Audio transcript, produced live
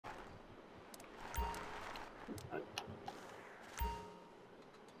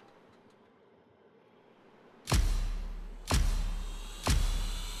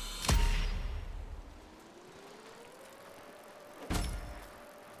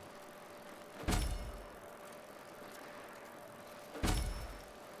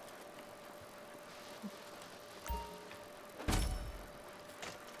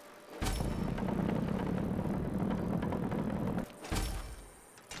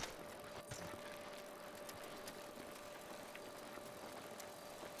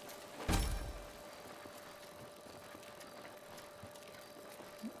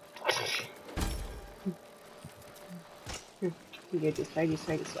You go this way, this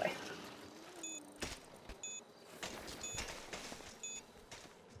way, this way.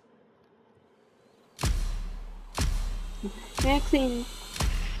 Maxine.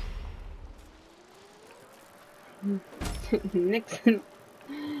 Nixon.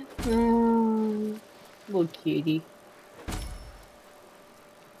 Little cutie.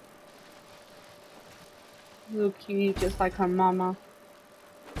 Little cutie just like her mama.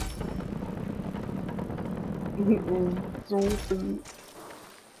 So awesome.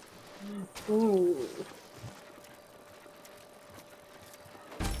 Ooh.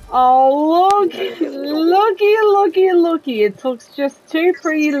 Oh, looky. It took just two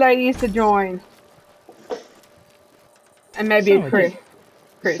pretty ladies to join. And maybe a Chris.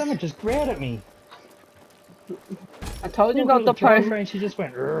 Someone just growled at me. I told you not to poke. And she just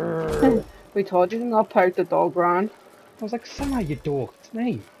went. We told you to not poke the dog around. I was like, somehow you dork. It's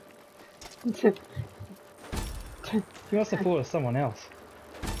me. You must have thought of someone else.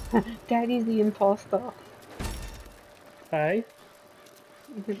 Daddy's the imposter. Hey?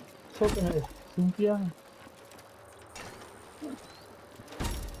 Talking to Cynthia?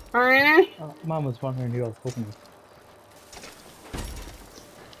 Mum was wondering who I was talking to.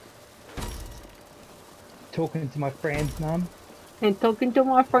 Talking to my friend's mum. And talking to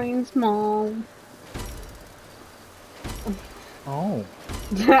my friend's mom. Oh.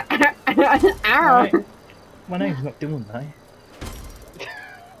 Ow. My name's not doing that.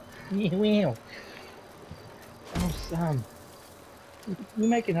 Yeah, well. Oh, Sam. You're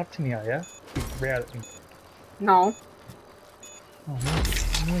making up to me, are you? You growled at me. No. Oh, man.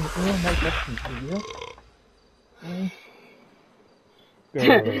 You want to make up to me,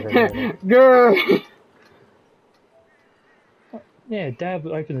 you? Girl. Yeah, Dad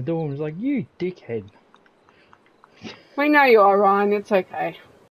opened the door and was like, you dickhead. We know you are, Ryan. It's okay.